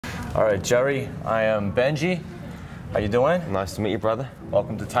All right, Jerry, I am Benji. How you doing? Nice to meet you, brother.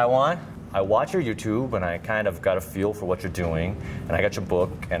 Welcome to Taiwan. I watch your YouTube and I kind of got a feel for what you're doing, and I got your book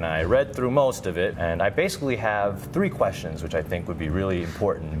and I read through most of it, and I basically have 3 questions which I think would be really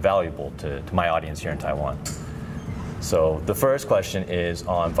important and valuable to my audience here in Taiwan. So the first question is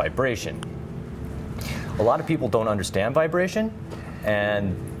on vibration. A lot of people don't understand vibration,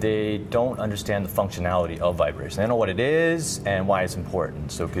 and they don't understand the functionality of vibration. They don't know what it is and why it's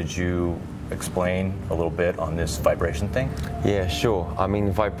important. So could you explain a little bit on this vibration thing? Yeah, sure. I mean,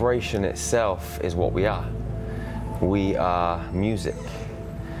 vibration itself is what we are. We are music.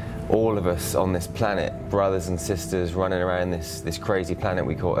 All of us on this planet, brothers and sisters running around this crazy planet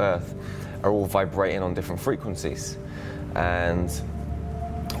we call Earth, are all vibrating on different frequencies. And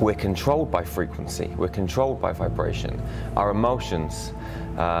we're controlled by frequency. We're controlled by vibration. Our emotions,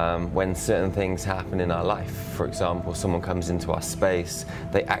 when certain things happen in our life, for example, someone comes into our space,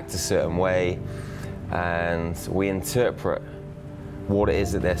 they act a certain way, and we interpret what it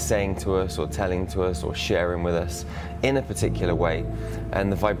is that they're saying to us or telling to us or sharing with us in a particular way.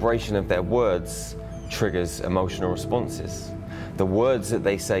 And the vibration of their words triggers emotional responses. The words that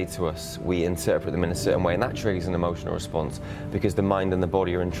they say to us, we interpret them in a certain way, and that triggers an emotional response because the mind and the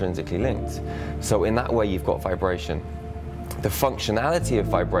body are intrinsically linked. So in that way, you've got vibration. The functionality of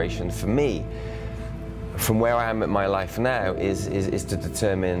vibration, for me, from where I am in my life now, is to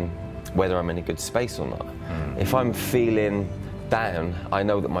determine whether I'm in a good space or not. If I'm feeling down, I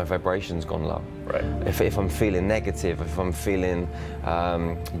know that my vibration's gone low. Right. If I'm feeling negative, if I'm feeling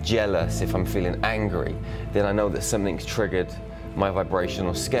jealous, if I'm feeling angry, then I know that something's triggered my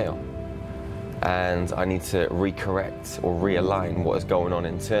vibrational scale, and I need to recorrect or realign what is going on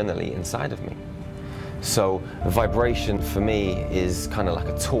internally inside of me. So vibration for me is kind of like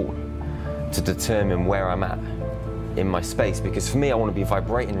a tool to determine where I'm at in my space, because for me I want to be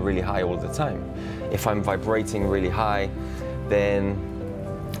vibrating really high all the time. If I'm vibrating really high, then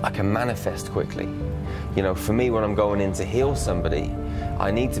I can manifest quickly. You know, for me, when I'm going in to heal somebody, I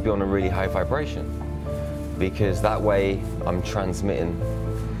need to be on a really high vibration, because that way I'm transmitting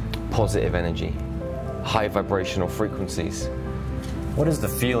positive energy, high vibrational frequencies. What is the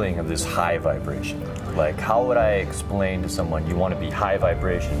feeling of this high vibration? Like, how would I explain to someone you want to be high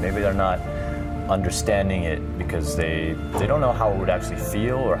vibration? Maybe they're not understanding it because they don't know how it would actually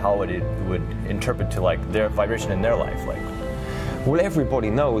feel or how it would interpret to like their vibration in their life. Like, well,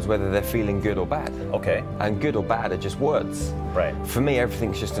 everybody knows whether they're feeling good or bad. Okay. And good or bad are just words. Right. For me,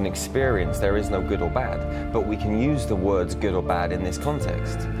 everything's just an experience. There is no good or bad. But we can use the words good or bad in this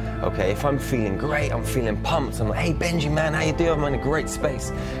context. Okay, if I'm feeling great, I'm feeling pumped, I'm like, hey Benji, man, how you doing? I'm in a great space.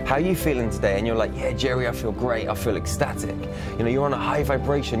 How are you feeling today? And you're like, yeah, Jerry, I feel great, I feel ecstatic. You know, you're on a high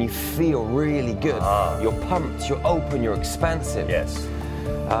vibration, you feel really good. You're pumped, you're open, you're expansive. Yes.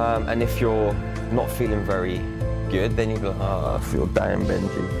 And if you're not feeling very good, then you'll be like, oh, I feel down,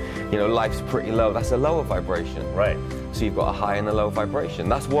 Benji. You know, life's pretty low. That's a lower vibration. Right. So you've got a high and a low vibration.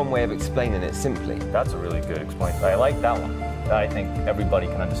 That's one way of explaining it simply. That's a really good explanation. I like that one. I think everybody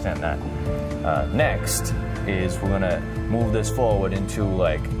can understand that. Next is we're gonna move this forward into,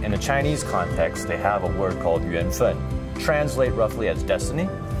 like, in a Chinese context, they have a word called 缘分, translate roughly as destiny.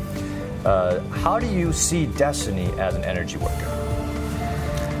 How do you see destiny as an energy worker?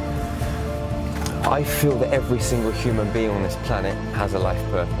 I feel that every single human being on this planet has a life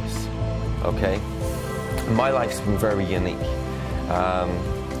purpose, okay? My life's been very unique.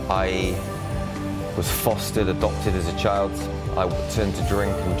 I was fostered, adopted as a child. I turned to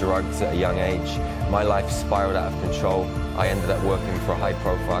drink and drugs at a young age. My life spiraled out of control. I ended up working for a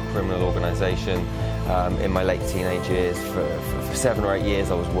high-profile criminal organization in my late teenage years. For 7 or 8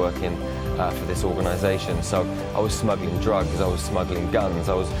 years I was working for this organization. So I was smuggling drugs, I was smuggling guns,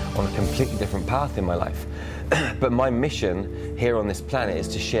 I was on a completely different path in my life. But my mission here on this planet is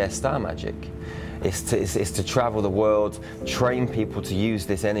to share star magic. It's to travel the world, train people to use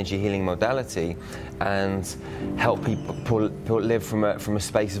this energy healing modality, and help people live from a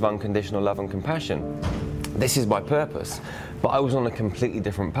space of unconditional love and compassion. This is my purpose, but I was on a completely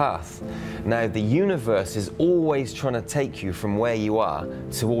different path. Now, the universe is always trying to take you from where you are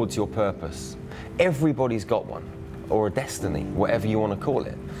towards your purpose. Everybody's got one, or a destiny, whatever you want to call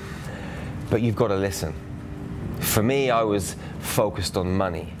it. But you've got to listen. For me, I was focused on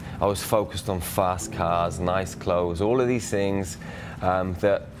money. I was focused on fast cars, nice clothes, all of these things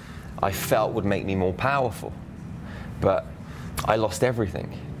that I felt would make me more powerful. But I lost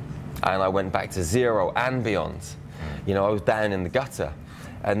everything. And I went back to zero and beyond. You know, I was down in the gutter.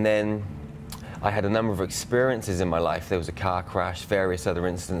 And then I had a number of experiences in my life. There was a car crash, various other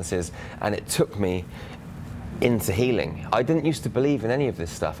instances, and it took me into healing. I didn't used to believe in any of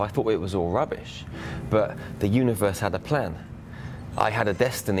this stuff. I thought it was all rubbish. But the universe had a plan. I had a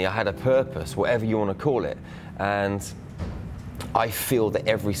destiny, I had a purpose, whatever you want to call it. And I feel that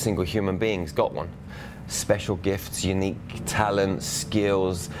every single human being's got one. Special gifts, unique talents,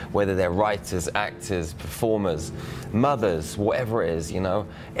 skills, whether they're writers, actors, performers, mothers, whatever it is, you know,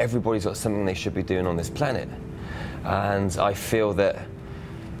 everybody's got something they should be doing on this planet. And I feel that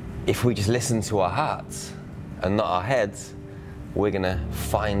if we just listen to our hearts and not our heads, we're going to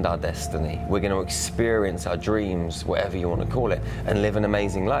find our destiny. We're going to experience our dreams, whatever you want to call it, and live an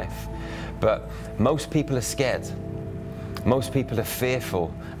amazing life. But most people are scared. Most people are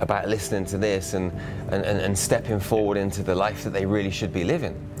fearful about listening to this and stepping forward into the life that they really should be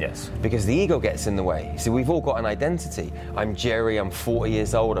living. Yes. Because the ego gets in the way. See, we've all got an identity. I'm Jerry, I'm 40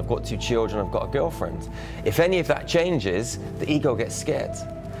 years old, I've got 2 children, I've got a girlfriend. If any of that changes, the ego gets scared.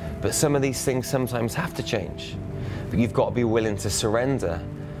 But some of these things sometimes have to change. But you've got to be willing to surrender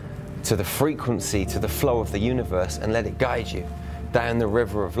to the frequency, to the flow of the universe, and let it guide you down the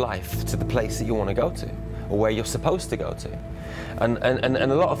river of life to the place that you want to go to, or where you're supposed to go to. And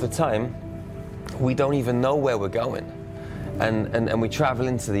a lot of the time, we don't even know where we're going. And we travel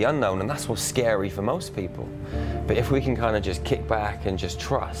into the unknown, and that's what's scary for most people. But if we can kind of just kick back and just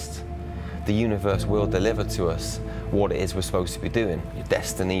trust, the universe will deliver to us what it is we're supposed to be doing, your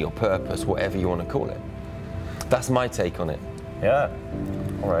destiny, your purpose, whatever you want to call it. That's my take on it. Yeah.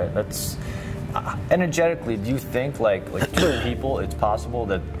 All right. That's energetically. Do you think like two people? It's possible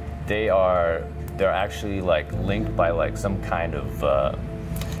that they're actually like linked by like some kind of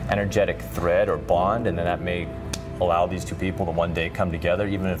energetic thread or bond, and then that may allow these two people to one day come together,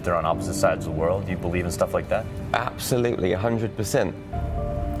 even if they're on opposite sides of the world? Do you believe in stuff like that? Absolutely, 100%.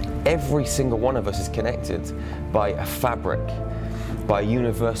 Every single one of us is connected by a fabric, by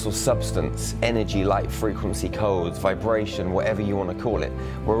universal substance, energy, light, frequency, codes, vibration, whatever you want to call it.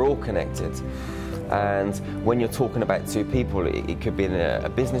 We're all connected. And when you're talking about two people, it could be in a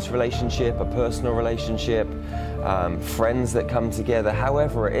business relationship, a personal relationship, friends that come together,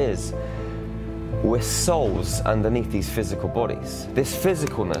 however it is, we're souls underneath these physical bodies. This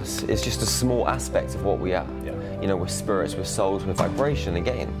physicalness is just a small aspect of what we are. Yeah. You know, we're spirits, we're souls, we're vibration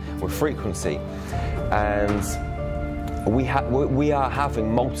again, we're frequency. And we are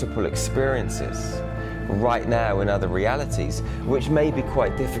having multiple experiences right now in other realities, which may be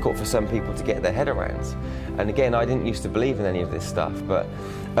quite difficult for some people to get their head around. And again, I didn't used to believe in any of this stuff, but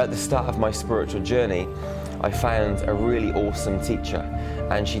at the start of my spiritual journey, I found a really awesome teacher,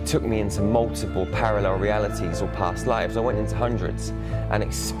 and she took me into multiple parallel realities or past lives. I went into hundreds and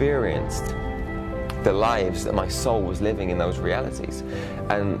experienced the lives that my soul was living in those realities.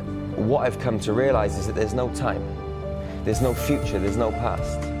 And what I've come to realize is that there's no time, there's no future, there's no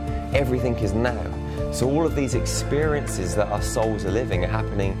past. Everything is now. So all of these experiences that our souls are living are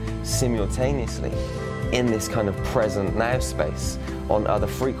happening simultaneously in this kind of present now space on other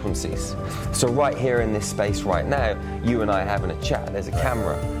frequencies. So right here in this space right now, you and I are having a chat. There's a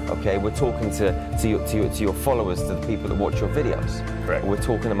camera, okay? We're talking to your followers, to the people that watch your videos. Correct. We're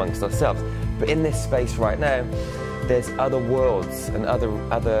talking amongst ourselves. But in this space right now, there's other worlds and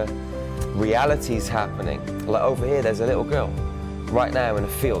other realities happening. Like over here, there's a little girl right now in a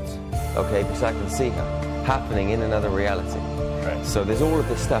field, okay? Because I can see her happening in another reality. Right. So there's all of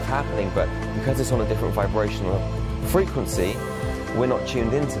this stuff happening, but because it's on a different vibrational frequency, we're not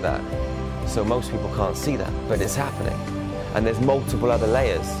tuned into that. So most people can't see that, but it's happening. And there's multiple other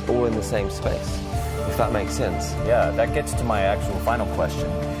layers all in the same space, if that makes sense. Yeah, that gets to my actual final question,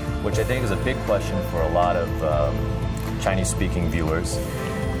 which I think is a big question for a lot of Chinese-speaking viewers.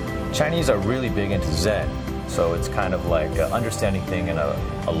 Chinese are really big into Zen, so it's kind of like understanding things in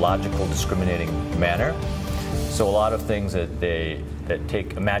a logical, discriminating manner. So a lot of things that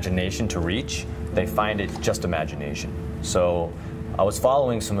take imagination to reach, they find it just imagination. So I was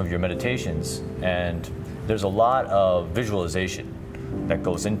following some of your meditations, and there's a lot of visualization that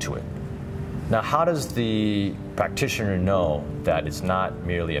goes into it. Now, how does the practitioner know that it's not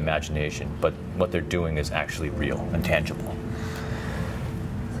merely imagination, but what they're doing is actually real and tangible?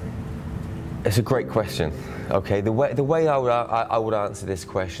 It's a great question. Okay, the way I would answer this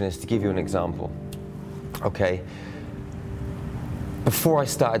question is to give you an example. Okay, before I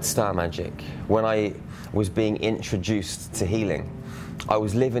started Star Magic, when I was being introduced to healing, I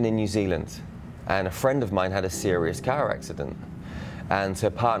was living in New Zealand, and a friend of mine had a serious car accident. And her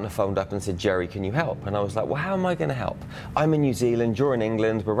partner phoned up and said, Jerry, can you help? And I was like, well, how am I going to help? I'm in New Zealand, you're in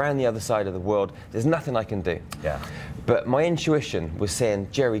England, we're around the other side of the world, there's nothing I can do. Yeah. But my intuition was saying,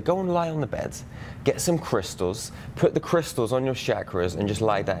 Jerry, go and lie on the bed, get some crystals, put the crystals on your chakras and just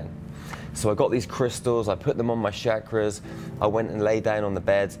lie down. So I got these crystals, I put them on my chakras, I went and lay down on the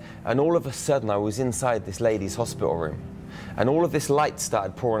bed, and all of a sudden I was inside this lady's hospital room. And all of this light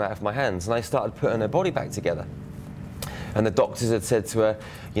started pouring out of my hands, and I started putting her body back together. And the doctors had said to her,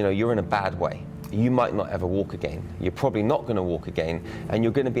 you know, you're in a bad way. You might not ever walk again. You're probably not going to walk again, and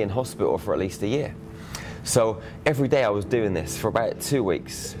you're going to be in hospital for at least a year. So every day I was doing this for about 2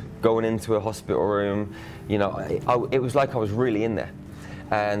 weeks, going into a hospital room. You know, it was like I was really in there.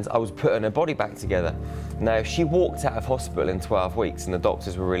 And I was putting her body back together. Now, she walked out of hospital in 12 weeks, and the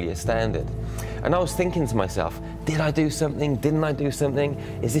doctors were really astounded. And I was thinking to myself, did I do something? Didn't I do something?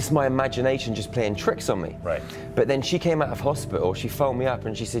 Is this my imagination just playing tricks on me? Right. But then she came out of hospital, she phoned me up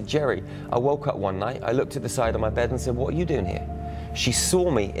and she said, Jerry, I woke up one night, I looked at the side of my bed and said, what are you doing here? She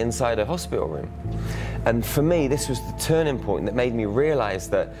saw me inside a hospital room. And for me, this was the turning point that made me realize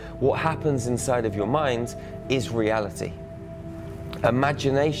that what happens inside of your mind is reality.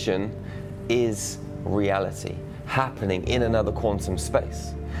 Imagination is reality happening in another quantum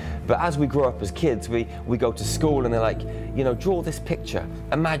space. But as we grow up as kids, we go to school and they're like, you know, draw this picture,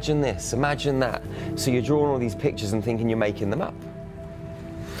 imagine this, imagine that. So you're drawing all these pictures and thinking you're making them up.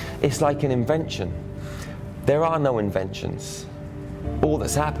 It's like an invention. There are no inventions. All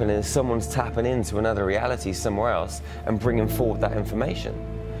that's happening is someone's tapping into another reality somewhere else and bringing forward that information.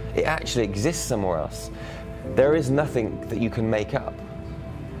 It actually exists somewhere else. There is nothing that you can make up.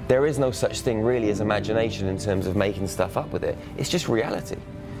 There is no such thing really as imagination in terms of making stuff up with it. It's just reality.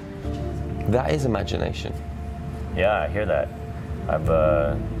 That is imagination. Yeah, I hear that.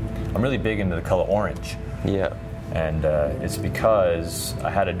 I'm really big into the color orange. Yeah. And it's because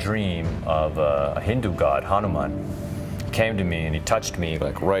I had a dream of a Hindu god, Hanuman. He came to me and he touched me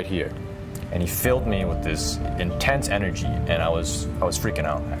like right here. And he filled me with this intense energy, and I was freaking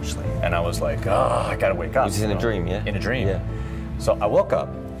out actually. And I was like, oh, I gotta wake up. Was this in a dream, yeah? In a dream. Yeah. So I woke up,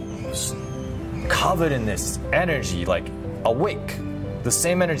 was covered in this energy, like awake. The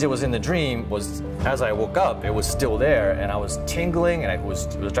same energy that was in the dream was, as I woke up, it was still there, and I was tingling, and it was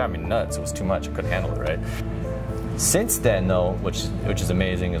driving me nuts. It was too much. I couldn't handle it, right? Since then, though, which is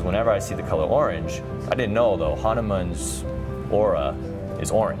amazing, is whenever I see the color orange, I didn't know though, Hanuman's aura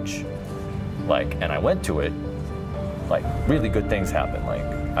is orange. Like, and I went to it, like really good things happen. Like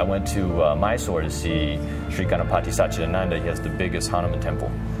I went to Mysore to see Sri Ganapati Satchidananda. He has the biggest Hanuman temple,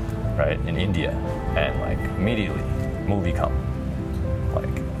 right, in India. And like immediately, movie come. Like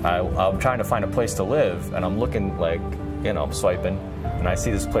I'm trying to find a place to live, and I'm looking like, you know, I'm swiping, and I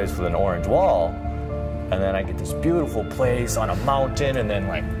see this place with an orange wall, and then I get this beautiful place on a mountain, and then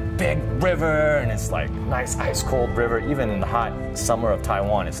like big river, and it's like nice ice cold river. Even in the hot summer of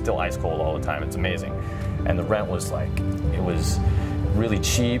Taiwan, it's still ice cold all the time. It's amazing. And the rent was like, it was really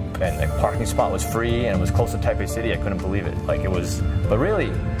cheap, and the parking spot was free, and it was close to Taipei City. I couldn't believe it. Like it was, but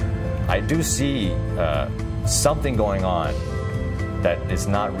really, I do see something going on that is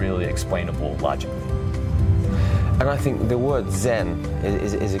not really explainable logically. And I think the word Zen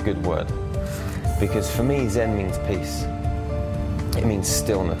is a good word, because for me, Zen means peace. It means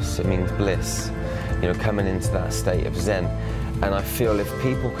stillness, it means bliss, you know, coming into that state of Zen. And I feel if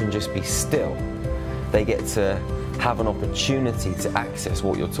people can just be still, they get to have an opportunity to access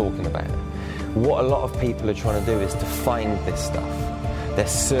what you're talking about. What a lot of people are trying to do is to find this stuff. They're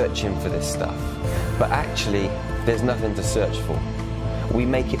searching for this stuff. But actually, there's nothing to search for. We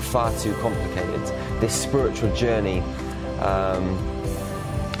make it far too complicated. This spiritual journey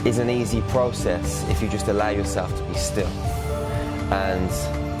is an easy process if you just allow yourself to be still and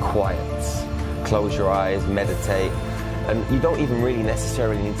quiet. Close your eyes, meditate, and you don't even really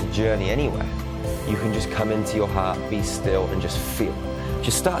necessarily need to journey anywhere. You can just come into your heart, be still, and just feel.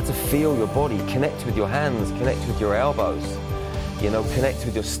 Just start to feel your body, connect with your hands, connect with your elbows, you know, connect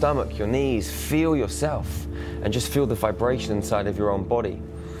with your stomach, your knees, feel yourself, and just feel the vibration inside of your own body.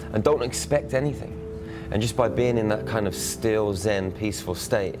 And don't expect anything. And just by being in that kind of still, zen, peaceful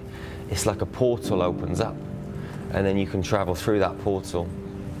state, it's like a portal opens up. And then you can travel through that portal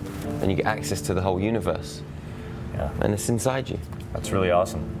and you get access to the whole universe. Yeah. And it's inside you. That's really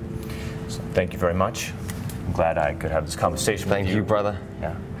awesome. So thank you very much. I'm glad I could have this conversation with you. Thank you, brother.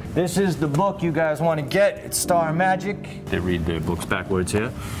 Yeah. This is the book you guys want to get. It's Star Magic. They read the books backwards here.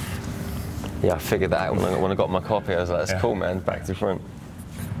 Yeah, I figured that out when I got my copy. I was like, that's cool, man, back to front.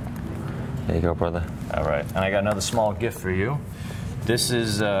 There you go, brother. All right, and I got another small gift for you. This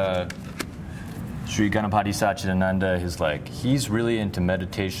is Sri Ganapati Satchidananda. He's really into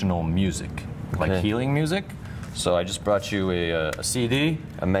meditational music, like healing music. So I just brought you a CD.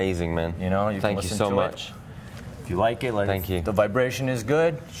 Amazing, man. You know, you Thank you so much. If you like it, like Thank you. The vibration is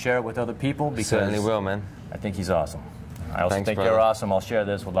good, share it with other people because Certainly will, man. I think he's awesome. I also Thanks, think brother. you're awesome. I'll share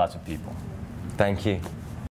this with lots of people. Thank you.